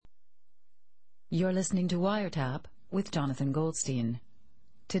You're listening to Wiretap with Jonathan Goldstein.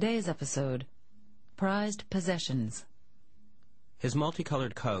 Today's episode, Prized Possessions. His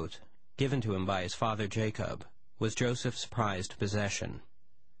multicolored coat, given to him by his father Jacob, was Joseph's prized possession.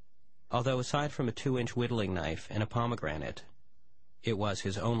 Although aside from a 2-inch whittling knife and a pomegranate, it was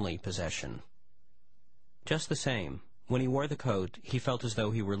his only possession. Just the same, when he wore the coat, he felt as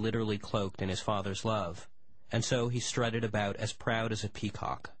though he were literally cloaked in his father's love, and so he strutted about as proud as a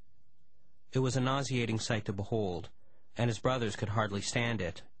peacock. It was a nauseating sight to behold, and his brothers could hardly stand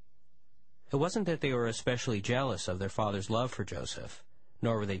it. It wasn't that they were especially jealous of their father's love for Joseph,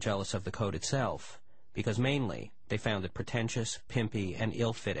 nor were they jealous of the coat itself, because mainly they found it pretentious, pimpy, and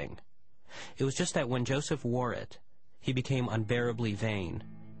ill-fitting. It was just that when Joseph wore it, he became unbearably vain.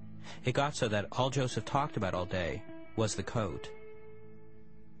 It got so that all Joseph talked about all day was the coat.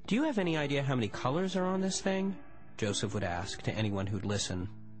 "Do you have any idea how many colors are on this thing?" Joseph would ask to anyone who'd listen.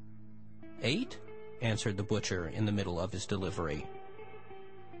 8, answered the butcher in the middle of his delivery.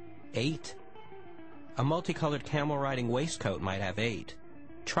 8? A multicolored camel-riding waistcoat might have 8.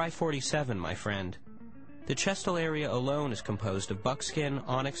 Try 47, my friend. The chestal area alone is composed of buckskin,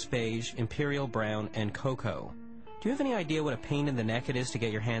 onyx beige, imperial brown, and cocoa. Do you have any idea what a pain in the neck it is to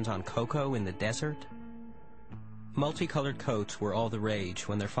get your hands on cocoa in the desert? Multicolored coats were all the rage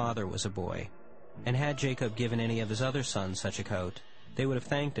when their father was a boy, and had Jacob given any of his other sons such a coat, they would have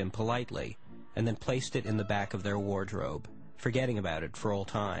thanked him politely, and then placed it in the back of their wardrobe, forgetting about it for all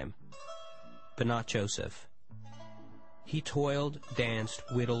time. But not Joseph. He toiled, danced,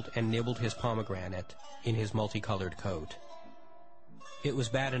 whittled, and nibbled his pomegranate in his multicolored coat. It was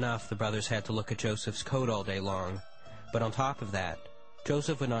bad enough the brothers had to look at Joseph's coat all day long, but on top of that,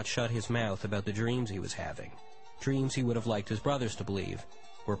 Joseph would not shut his mouth about the dreams he was having, dreams he would have liked his brothers to believe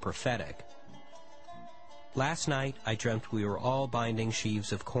were prophetic. "Last night I dreamt we were all binding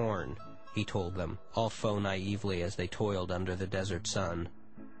sheaves of corn," he told them, all faux naively as they toiled under the desert sun.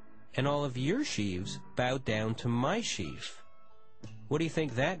 "And all of your sheaves bowed down to my sheaf. What do you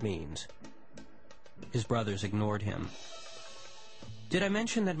think that means?" His brothers ignored him. "Did I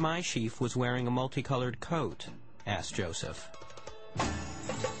mention that my sheaf was wearing a multicolored coat?" asked Joseph.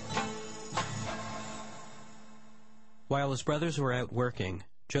 While his brothers were out working,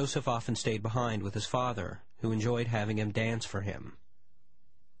 Joseph often stayed behind with his father, who enjoyed having him dance for him.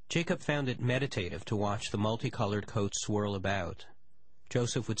 Jacob found it meditative to watch the multicolored coats swirl about.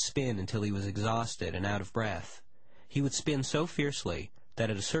 Joseph would spin until he was exhausted and out of breath. He would spin so fiercely that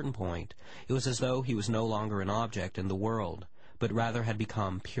at a certain point it was as though he was no longer an object in the world, but rather had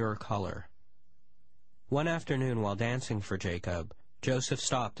become pure color. One afternoon while dancing for Jacob, Joseph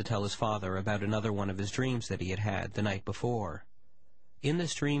stopped to tell his father about another one of his dreams that he had had the night before. In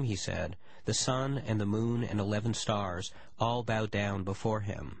this dream, he said, the sun and the moon and 11 stars all bowed down before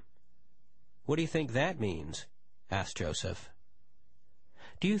him. "What do you think that means?" asked Joseph.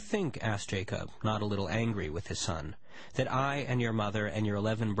 "Do you think," asked Jacob, not a little angry with his son, "that I and your mother and your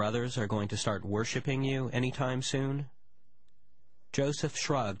 11 brothers are going to start worshipping you any time soon?" Joseph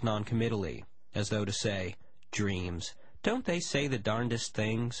shrugged noncommittally, as though to say, "Dreams, don't they say the darndest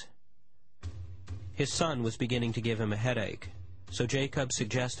things?" His son was beginning to give him a headache, so Jacob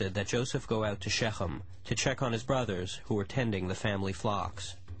suggested that Joseph go out to Shechem to check on his brothers who were tending the family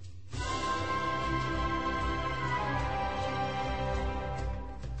flocks.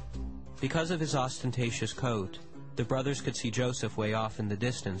 Because of his ostentatious coat, the brothers could see Joseph way off in the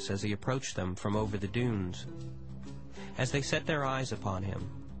distance as he approached them from over the dunes. As they set their eyes upon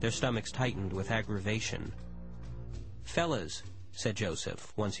him, their stomachs tightened with aggravation. "Fellas," said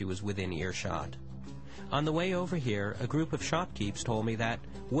Joseph, once he was within earshot, "on the way over here, a group of shopkeepers told me that,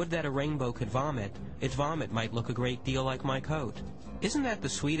 would that a rainbow could vomit, its vomit might look a great deal like my coat. Isn't that the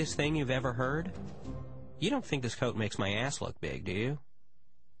sweetest thing you've ever heard? You don't think this coat makes my ass look big, do you?"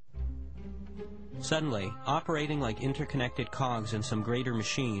 Suddenly, operating like interconnected cogs in some greater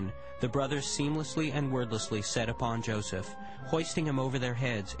machine, the brothers seamlessly and wordlessly set upon Joseph, hoisting him over their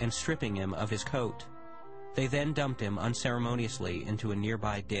heads and stripping him of his coat. They then dumped him unceremoniously into a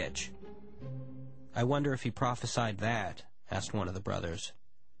nearby ditch. "I wonder if he prophesied that?" asked one of the brothers.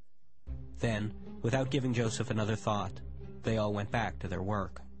 Then, without giving Joseph another thought, they all went back to their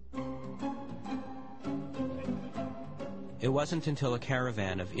work. It wasn't until a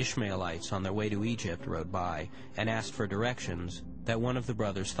caravan of Ishmaelites on their way to Egypt rode by and asked for directions that one of the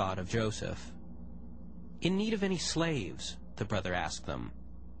brothers thought of Joseph. "In need of any slaves?" the brother asked them.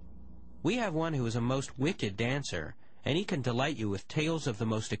 "We have one who is a most wicked dancer, and he can delight you with tales of the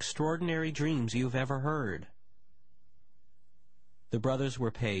most extraordinary dreams you have ever heard." The brothers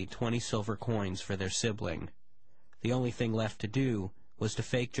were paid 20 silver coins for their sibling. The only thing left to do was to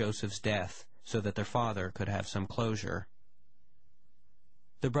fake Joseph's death so that their father could have some closure.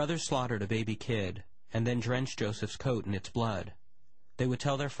 The brothers slaughtered a baby kid and then drenched Joseph's coat in its blood. They would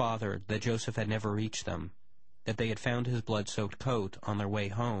tell their father that Joseph had never reached them, that they had found his blood-soaked coat on their way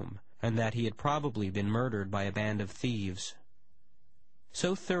home, and that he had probably been murdered by a band of thieves.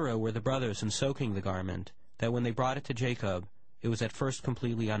 So thorough were the brothers in soaking the garment that when they brought it to Jacob, it was at first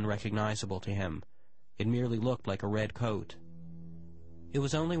completely unrecognizable to him. It merely looked like a red coat. It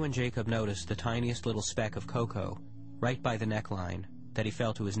was only when Jacob noticed the tiniest little speck of cocoa, right by the neckline, that he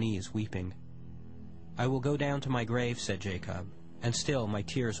fell to his knees weeping. "I will go down to my grave," said Jacob, "and still my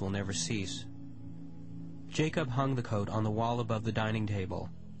tears will never cease." Jacob hung the coat on the wall above the dining table,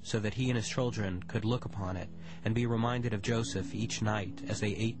 so that he and his children could look upon it and be reminded of Joseph each night as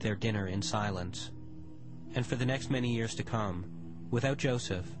they ate their dinner in silence. And for the next many years to come, without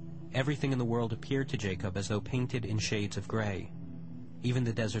Joseph, everything in the world appeared to Jacob as though painted in shades of gray, even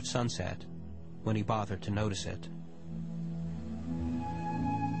the desert sunset, when he bothered to notice it.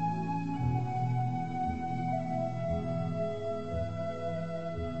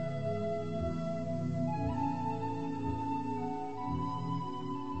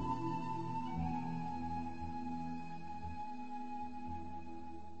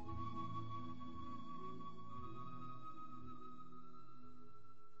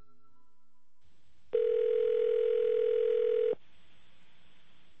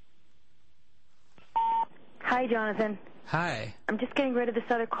 Hi, Jonathan. Hi. I'm just getting rid of this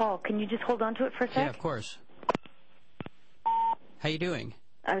other call. Can you just hold on to it for a sec? Yeah, of course. How you doing?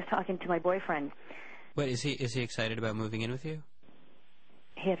 I was talking to my boyfriend. What, is he excited about moving in with you?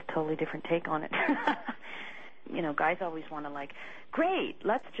 He has a totally different take on it. You know, guys always want to great,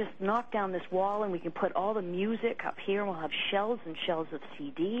 let's just knock down this wall and we can put all the music up here and we'll have shelves and shelves of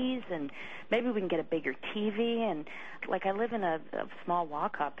CDs and maybe we can get a bigger TV. And, I live in a small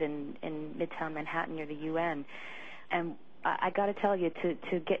walk-up in Midtown Manhattan near the UN. And I got to tell you,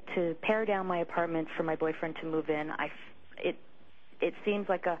 to pare down my apartment for my boyfriend to move in, it seems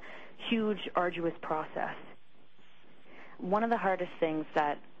like a huge, arduous process. One of the hardest things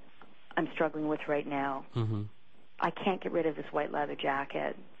that I'm struggling with right now, I can't get rid of this white leather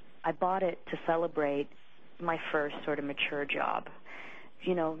jacket. I bought it to celebrate my first sort of mature job.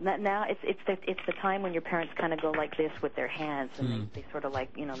 You know, now it's the time when your parents kind of go like this with their hands, and they sort of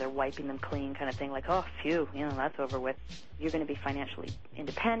they're wiping them clean kind of thing, oh, phew, that's over with. You're going to be financially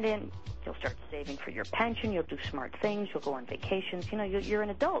independent. You'll start saving for your pension. You'll do smart things. You'll go on vacations. You're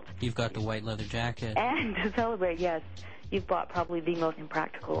an adult. You've got the white leather jacket. And to celebrate, yes, you've bought probably the most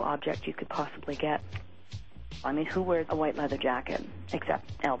impractical object you could possibly get. I mean, who wears a white leather jacket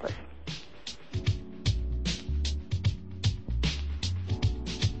except Elvis?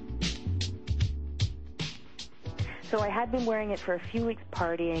 So I had been wearing it for a few weeks,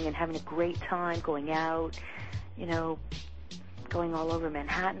 partying and having a great time, going out, going all over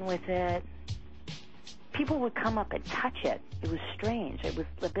Manhattan with it. People would come up and touch it. It was strange. It was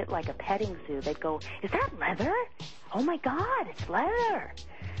a bit like a petting zoo. They'd go, "Is that leather? Oh, my God, it's leather."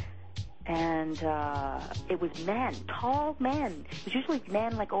 And it was men, tall men. It was usually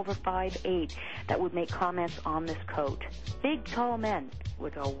men over 5'8" that would make comments on this coat. Big, tall men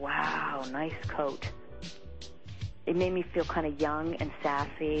would go, "Wow, nice coat." It made me feel kind of young and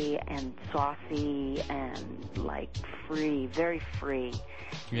sassy and saucy and free, very free.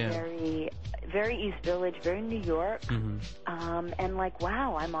 Yeah. Very, very East Village, very New York. And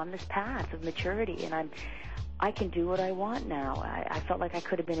wow, I'm on this path of maturity and I can do what I want now. I felt like I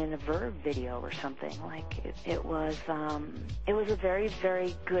could have been in a Verve video or something. It was a very,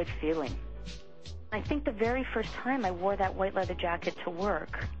 very good feeling. I think the very first time I wore that white leather jacket to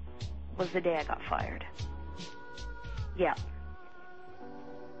work was the day I got fired. Yeah.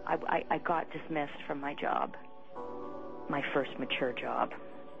 I got dismissed from my job, my first mature job.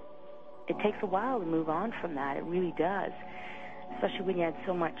 It takes a while to move on from that. It really does, especially when you had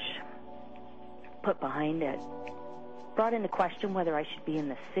so much put behind it. Brought into question whether I should be in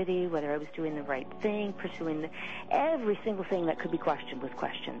the city, whether I was doing the right thing, pursuing every single thing that could be questioned was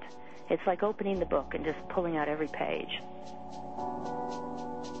questioned. It's like opening the book and just pulling out every page.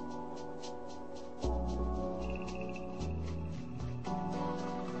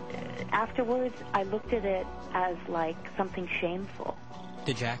 Afterwards, I looked at it as something shameful.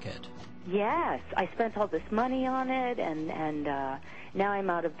 The jacket. Yes, I spent all this money on it, and now I'm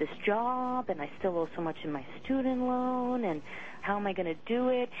out of this job, and I still owe so much in my student loan, and how am I going to do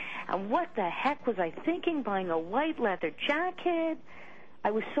it? And what the heck was I thinking, buying a white leather jacket?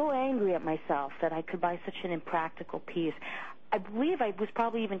 I was so angry at myself that I could buy such an impractical piece. I believe I was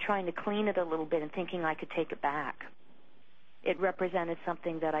probably even trying to clean it a little bit and thinking I could take it back. It represented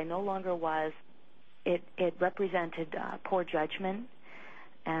something that I no longer was. It represented poor judgment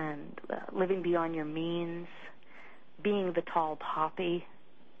and living beyond your means, being the tall poppy.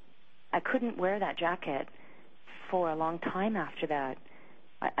 I couldn't wear that jacket for a long time after that.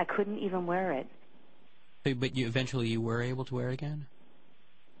 I couldn't even wear it. But eventually you were able to wear it again?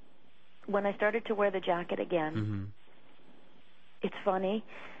 When I started to wear the jacket again, Mm-hmm. It's funny.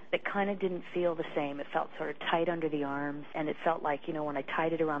 It kind of didn't feel the same. It felt sort of tight under the arms, and it felt like, when I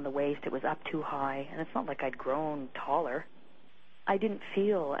tied it around the waist, it was up too high, and it's not like I'd grown taller. I didn't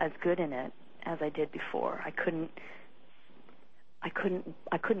feel as good in it as I did before. I couldn't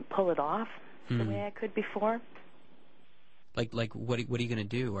pull it off the way I could before. Like what are you going to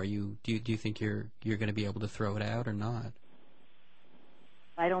do? Do you think you're going to be able to throw it out or not?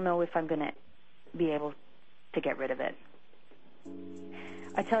 I don't know if I'm going to be able to get rid of it.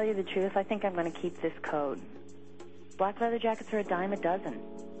 I tell you the truth, I think I'm going to keep this coat. Black leather jackets are a dime a dozen.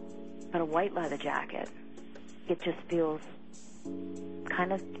 But a white leather jacket, it just feels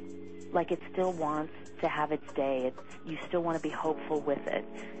kind of like it still wants to have its day. You still want to be hopeful with it.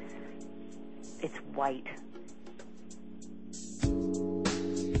 It's white.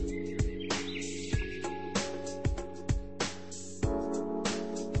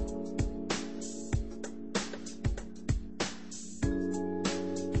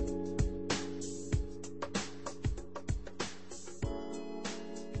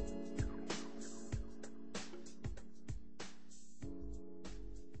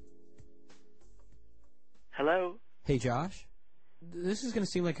 Hello? Hey, Josh? This is going to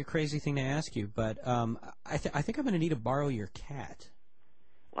seem like a crazy thing to ask you, but I think I'm going to need to borrow your cat.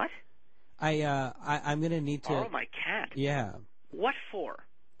 What? I'm going to need to... Borrow my cat? Yeah. What for?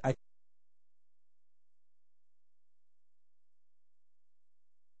 I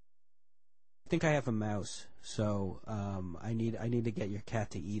think I have a mouse, so I need to get your cat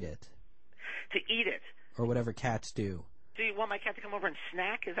to eat it. To eat it? Or whatever cats do. Do you want my cat to come over and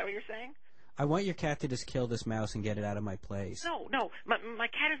snack? Is that what you're saying? I want your cat to just kill this mouse and get it out of my place. No. My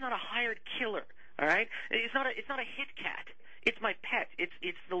cat is not a hired killer, all right? It's not a hit cat. It's my pet.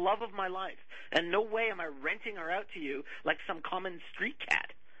 It's the love of my life. And no way am I renting her out to you like some common street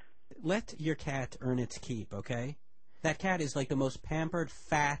cat. Let your cat earn its keep, okay? That cat is like the most pampered,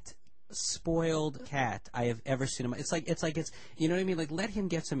 fat, spoiled cat I have ever seen in my... It's like you know what I mean? Like, let him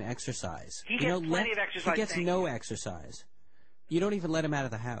get some exercise. He gets plenty of exercise. He gets no exercise. You don't even let him out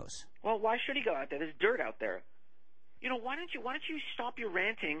of the house. Well, why should he go out there? There's dirt out there. Why don't you stop your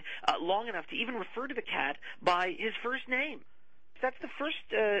ranting long enough to even refer to the cat by his first name? That's the first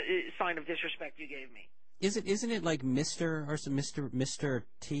sign of disrespect you gave me. Isn't it like Mr. or some Mr.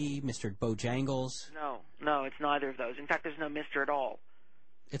 T, Mr. Bojangles? No, it's neither of those. In fact, there's no Mr. at all.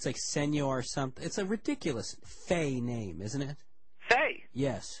 It's like Senor something. It's a ridiculous Fay name, isn't it? Fay?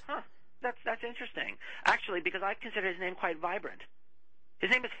 Yes. Huh. That's interesting. Actually, because I consider his name quite vibrant. His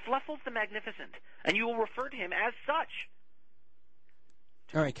name is Fluffles the Magnificent, and you will refer to him as such.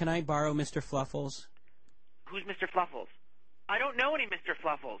 All right, can I borrow Mr. Fluffles? Who's Mr. Fluffles? I don't know any Mr.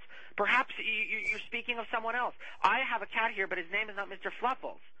 Fluffles. Perhaps you're speaking of someone else. I have a cat here, but his name is not Mr.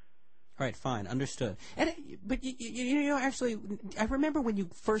 Fluffles. All right, fine, understood. But actually, I remember when you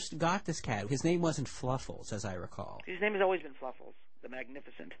first got this cat, his name wasn't Fluffles, as I recall. His name has always been Fluffles the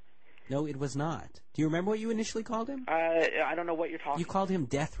Magnificent. No, it was not. Do you remember what you initially called him? I don't know what you're talking about. You called him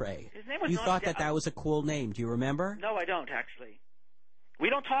Death Ray. His name was you not thought that was a cool name. Do you remember? No, I don't, actually. We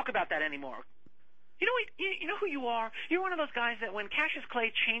don't talk about that anymore. You know who you are? You're one of those guys that when Cassius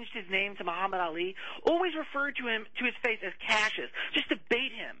Clay changed his name to Muhammad Ali, always referred to his face as Cassius, just to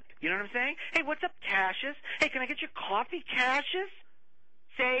bait him. You know what I'm saying? Hey, what's up, Cassius? Hey, can I get your coffee, Cassius?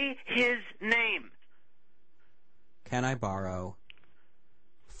 Say his name. Can I borrow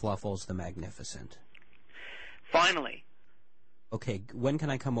Fluffles the Magnificent? Finally. Okay, when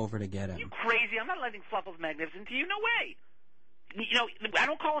can I come over to get him? You crazy? I'm not letting Fluffles Magnificent to you. No way. I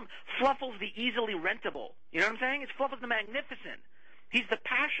don't call him Fluffles the easily rentable. You know what I'm saying? It's Fluffles the Magnificent. He's the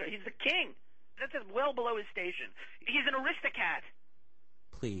Pasha. He's the king. That's well below his station. He's an aristocrat.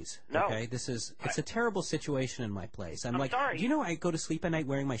 Please. No. Okay, it's a terrible situation in my place. I'm like, sorry. Do you know I go to sleep at night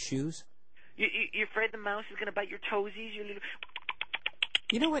wearing my shoes? You're afraid the mouse is going to bite your toesies?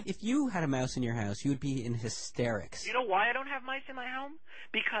 You know what? If you had a mouse in your house, you would be in hysterics. You know why I don't have mice in my home?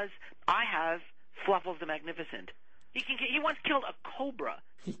 Because I have Fluffles the Magnificent. He once killed a cobra.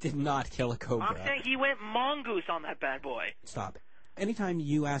 He did not kill a cobra. I'm saying he went mongoose on that bad boy. Stop. Anytime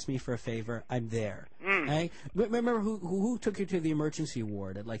you ask me for a favor, I'm there. Mm. Remember who took you to the emergency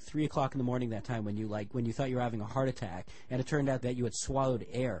ward at like 3 o'clock in the morning that time when you thought you were having a heart attack and it turned out that you had swallowed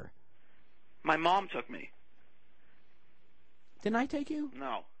air? My mom took me. Didn't I take you?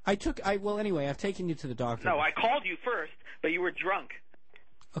 No. Well, anyway, I've taken you to the doctor. No, I called you first, but you were drunk.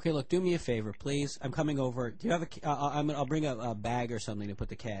 Okay, look, do me a favor, please. I'm coming over. Do you have I'll bring a bag or something to put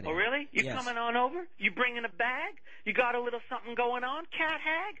the cat in. Oh, really? You Yes. coming on over? You bringing a bag? You got a little something going on, cat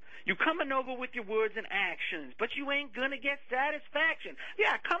hag? You coming over with your words and actions, but you ain't gonna get satisfaction.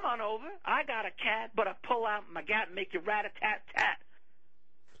 Yeah, come on over. I got a cat, but I pull out my gat and make you rat-a-tat-tat.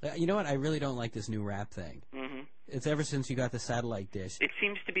 You know what? I really don't like this new rap thing. Mm-hmm. It's ever since you got the satellite dish. It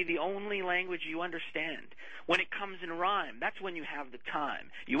seems to be the only language you understand. When it comes in rhyme, that's when you have the time.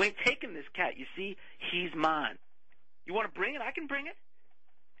 You ain't taking this cat, you see? He's mine. You want to bring it? I can bring it.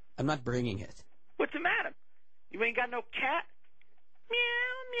 I'm not bringing it. What's the matter? You ain't got no cat?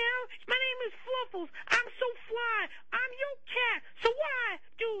 Meow, meow. My name is Fluffles. I'm so fly. I'm your cat. So why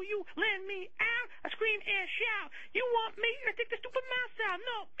do you let me out? I scream and shout. You want me to take the stupid mouse out?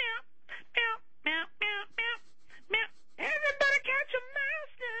 No. Meow, meow, meow, meow, meow, meow. Everybody catch a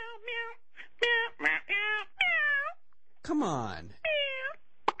mouse now. Meow, meow, meow, meow, meow. Come on.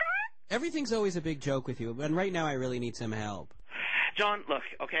 Meow. Everything's always a big joke with you, and right now I really need some help. John, look,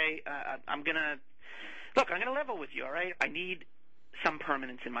 okay, I'm gonna level with you, all right? I need some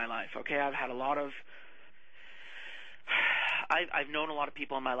permanence in my life, okay? I've had a lot of, I've known a lot of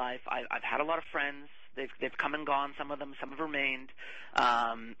people in my life. I've had a lot of friends. They've come and gone. Some of them, some have remained.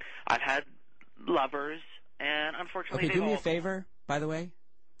 I've had lovers, and unfortunately, Okay, do me a favor, by the way.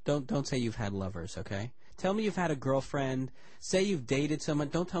 Don't say you've had lovers, okay? Tell me you've had a girlfriend. Say you've dated someone.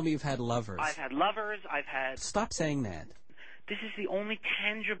 Don't tell me you've had lovers. I've had lovers. I've had. Stop saying that. This is the only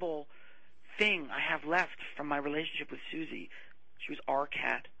tangible thing I have left from my relationship with Susie. She was our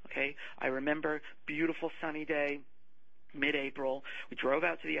cat, okay? I remember beautiful sunny day, mid-April. We drove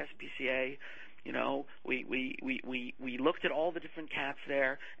out to the SPCA. You know, we looked at all the different cats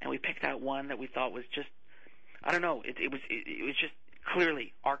there, and we picked out one that we thought was just, I don't know, it was just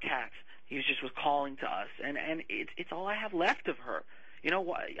clearly our cat. He was calling to us, and it's all I have left of her. You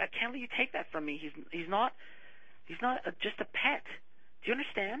know, I can't let you take that from me. He's not just a pet. Do you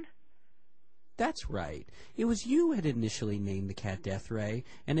understand? That's right. It was you who had initially named the cat Death Ray,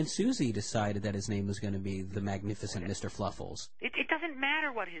 and then Susie decided that his name was going to be the magnificent Mr. Fluffles. It doesn't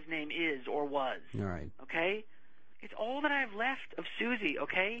matter what his name is or was. All right. Okay? It's all that I have left of Susie,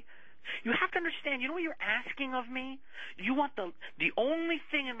 okay? You have to understand, you know what you're asking of me? You want the only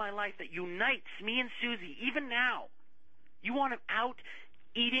thing in my life that unites me and Susie, even now. You want him out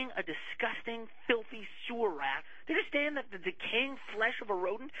eating a disgusting, filthy sewer rat. Do you understand that the decaying flesh of a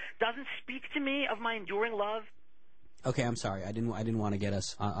rodent doesn't speak to me of my enduring love? Okay, I'm sorry. I didn't want to get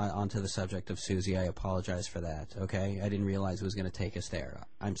us onto the subject of Susie. I apologize for that, okay? I didn't realize it was going to take us there.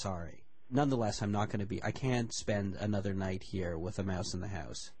 I'm sorry. Nonetheless, I'm not going to be... I can't spend another night here with a mouse in the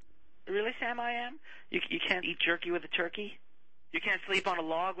house. Really, Sam, I am? You can't eat jerky with a turkey? You can't sleep on a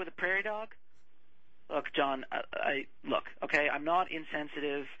log with a prairie dog? Look, John, look, okay, I'm not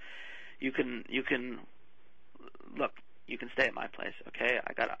insensitive. You can look, you can stay at my place, okay?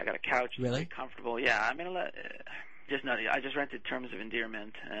 I got a couch. Really? It's comfortable. Yeah, I mean, I just rented Terms of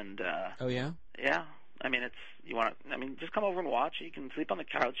Endearment, and oh yeah? Yeah. I mean, just come over and watch. You can sleep on the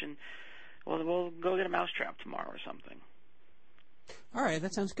couch, and we'll go get a mousetrap tomorrow or something. All right,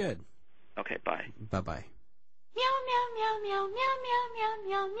 that sounds good. Okay, bye. Bye-bye. Meow meow meow meow meow meow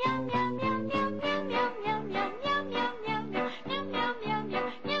meow meow meow meow meow meow meow meow meow meow meow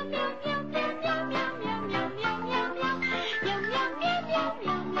meow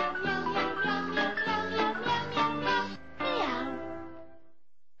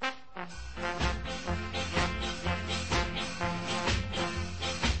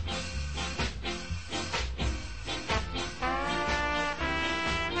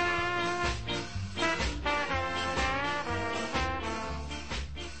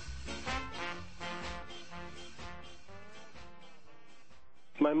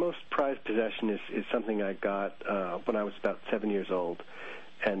My most prized possession is something I got when I was about 7 years old,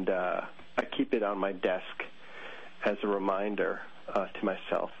 and I keep it on my desk as a reminder to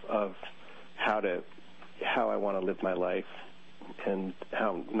myself of how I want to live my life and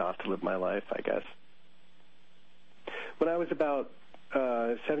how not to live my life, I guess. When I was about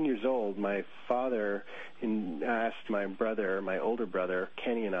 7 years old, my father asked my older brother,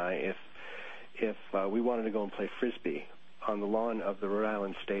 Kenny, and I if we wanted to go and play Frisbee on the lawn of the Rhode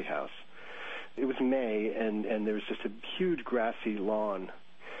Island State House. It was May, and there was just a huge grassy lawn,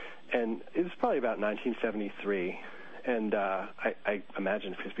 and it was probably about 1973, and I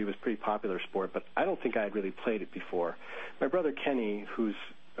imagine Frisbee was a pretty popular sport, but I don't think I had really played it before. My brother Kenny, who's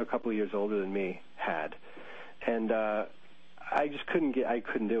a couple of years older than me, had, and I just couldn't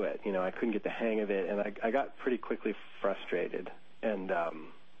do it. You know, I couldn't get the hang of it, and I got pretty quickly frustrated and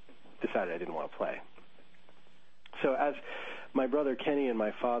decided I didn't want to play. So as my brother Kenny and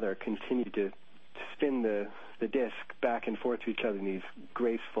my father continued to spin the disc back and forth to each other in these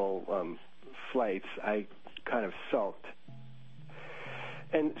graceful flights, I kind of sulked.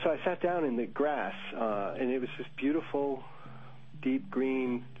 And so I sat down in the grass, and it was this beautiful, deep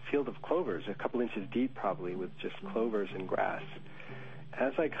green field of clovers, a couple inches deep probably, with just clovers and grass.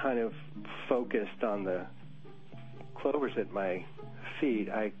 As I kind of focused on the clovers at my feet,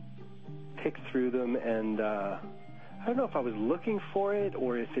 I picked through them, and I don't know if I was looking for it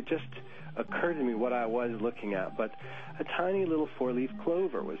or if it just occurred to me what I was looking at, but a tiny little four-leaf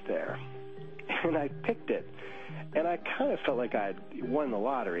clover was there, and I picked it, and I kind of felt like I had won the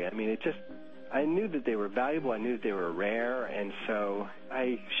lottery. I mean, I knew that they were valuable. I knew that they were rare, and so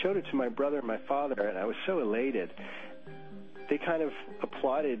I showed it to my brother and my father, and I was so elated. They kind of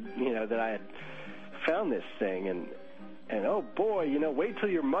applauded, you know, that I had found this thing, and oh boy, you know, wait till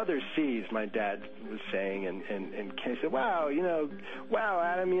your mother sees, my dad was saying, and Kenny said, wow,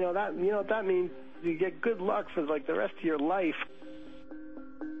 Adam, that means you get good luck for like the rest of your life.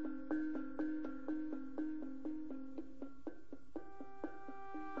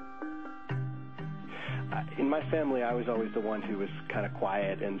 In my family, I was always the one who was kind of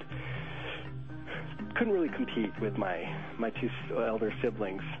quiet and couldn't really compete with my two elder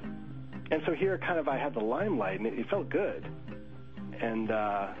siblings. And so here kind of I had the limelight, and it felt good. And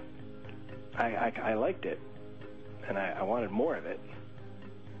I liked it, and I wanted more of it.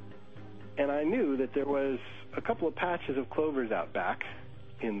 And I knew that there was a couple of patches of clovers out back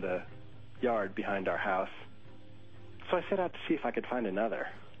in the yard behind our house. So I set out to see if I could find another.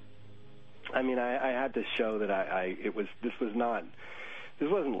 I mean, I had to show that this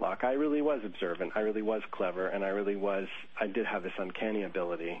wasn't luck. I really was observant. I really was clever, and I did have this uncanny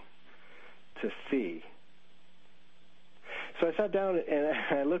ability to see. So I sat down and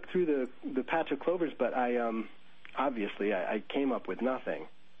I looked through the patch of clovers, but obviously I came up with nothing.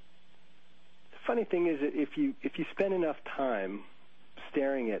 The funny thing is that if you spend enough time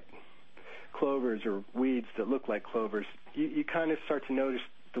staring at clovers or weeds that look like clovers, you kind of start to notice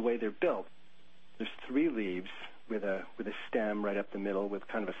the way they're built. There's 3 leaves with a stem right up the middle with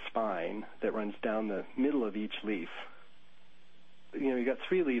kind of a spine that runs down the middle of each leaf. You know, you got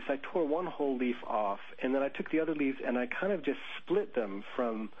 3 leaves. I tore one whole leaf off, and then I took the other leaves and I kind of just split them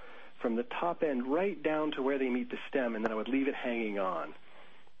from the top end right down to where they meet the stem, and then I would leave it hanging on.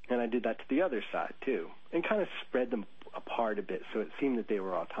 And I did that to the other side too, and kind of spread them apart a bit so it seemed that they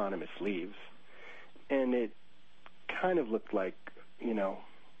were autonomous leaves. And it kind of looked like, you know,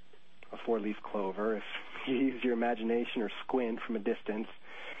 a 4-leaf clover if you use your imagination or squint from a distance,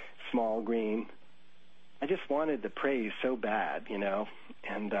 small, green. I just wanted the praise so bad, you know,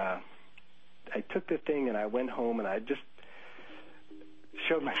 and I took the thing and I went home and I just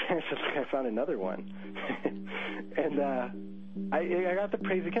showed my parents like I found another one. And I got the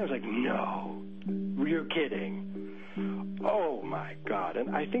praise again. I was like, no, you're kidding. Oh, my God.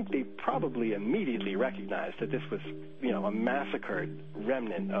 And I think they probably immediately recognized that this was, you know, a massacred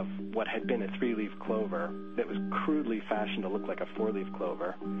remnant of what had been a 3-leaf clover that was crudely fashioned to look like a 4-leaf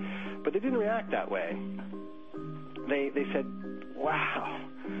clover. But they didn't react that way. They said, wow,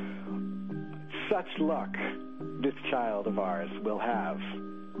 such luck this child of ours will have.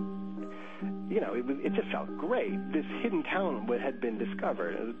 You know, it just felt great. This hidden talent had been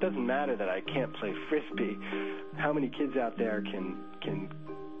discovered. It doesn't matter that I can't play Frisbee. How many kids out there can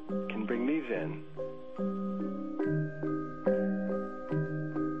bring these in?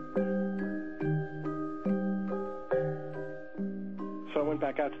 So I went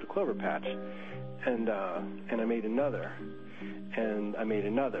back out to the clover patch, and I made another, and I made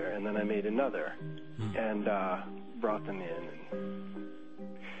another, and then I made another, and brought them in. And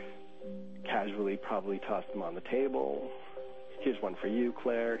casually probably tossed them on the table. Here's one for you,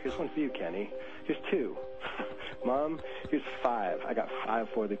 Claire. Here's one for you, Kenny. Here's 2. Mom, here's 5. I got 5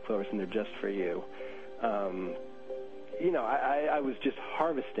 4-leaf clovers, and they're just for you. You know, I was just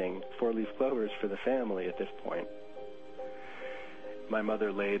harvesting 4-leaf clovers for the family at this point. My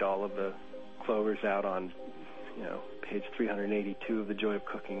mother laid all of the clovers out on, you know, page 382 of The Joy of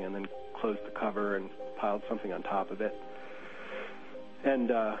Cooking, and then closed the cover and piled something on top of it.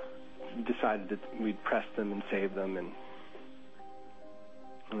 And decided that we'd press them and save them, and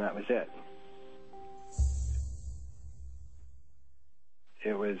that was it.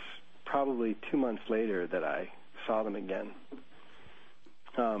 It was probably 2 months later that I saw them again.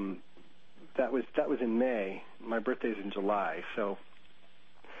 That was in May. My birthday's in July, so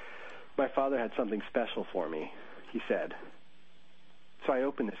my father had something special for me, he said. So I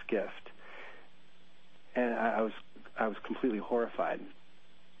opened this gift, and I was completely horrified.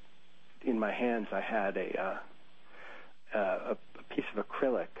 In my hands, I had a piece of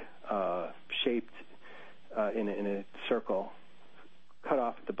acrylic shaped in a circle, cut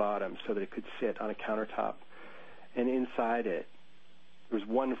off at the bottom so that it could sit on a countertop. And inside it, there was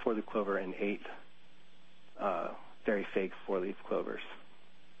one four-leaf clover and 8 very fake four-leaf clovers.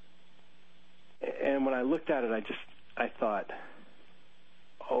 And when I looked at it, I thought,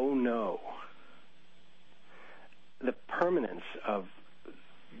 oh no. The permanence of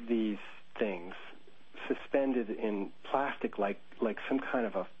these things suspended in plastic like some kind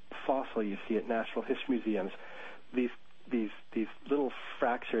of a fossil you see at natural history museums. These little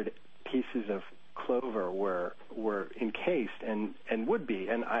fractured pieces of clover were encased and would be,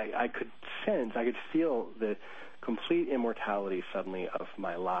 and I could feel the complete immortality suddenly of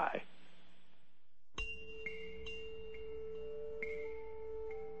my lie.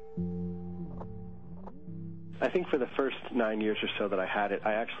 I think for the first 9 years or so that I had it,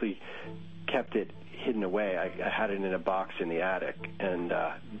 I actually kept it hidden away. I had it in a box in the attic, and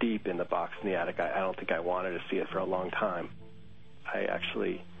deep in the box in the attic. I don't think I wanted to see it for a long time. I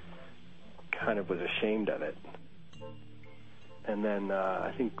actually kind of was ashamed of it. And then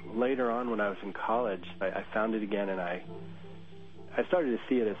I think later on when I was in college, I found it again, and I started to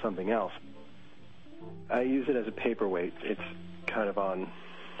see it as something else. I use it as a paperweight. It's kind of on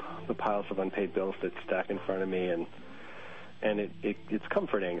the piles of unpaid bills that stack in front of me, and it's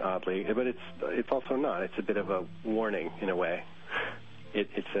comforting, oddly, but it's also not. It's a bit of a warning in a way.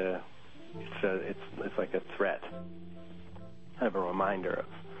 It's like a threat, kind of a reminder of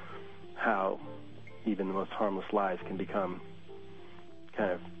how even the most harmless lies can become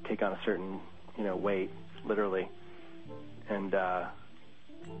kind of take on a certain weight, literally, and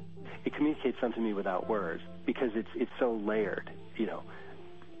it communicates something to me without words because it's so layered.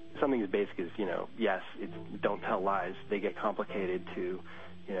 Something as basic as, yes, don't tell lies. They get complicated to,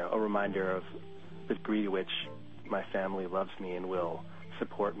 a reminder of the degree to which my family loves me and will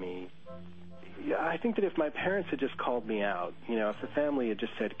support me. Yeah, I think that if my parents had just called me out, if the family had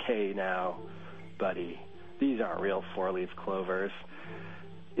just said, "Okay, now, buddy, these aren't real four-leaf clovers,"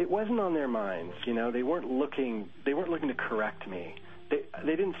 it wasn't on their minds. They weren't looking to correct me.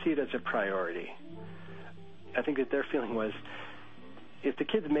 They didn't see it as a priority. I think that their feeling was, if the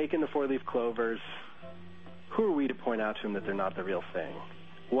kid's making the four-leaf clovers, who are we to point out to him that they're not the real thing?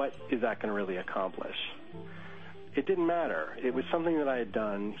 What is that going to really accomplish? It didn't matter. It was something that I had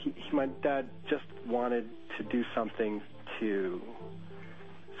done. My dad just wanted to do something to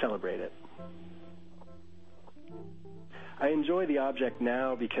celebrate it. I enjoy the object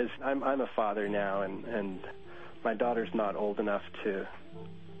now because I'm a father now, and my daughter's not old enough to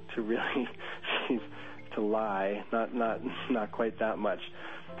really to lie, not quite that much.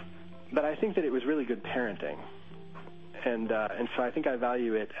 But I think that it was really good parenting, and so I think I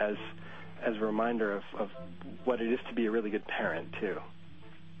value it as a reminder of what it is to be a really good parent too.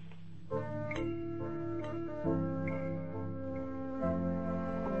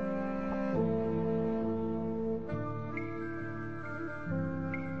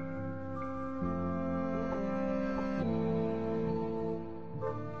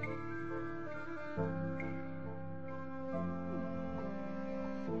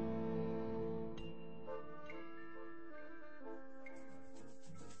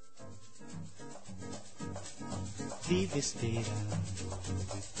 Vivo esperando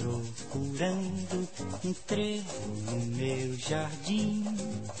e procurando trevo no meu jardim.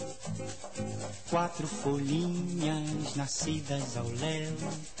 4 folhinhas nascidas ao léu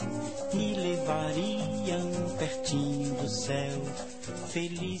me levariam pertinho do céu.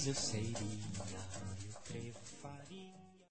 Feliz eu seria.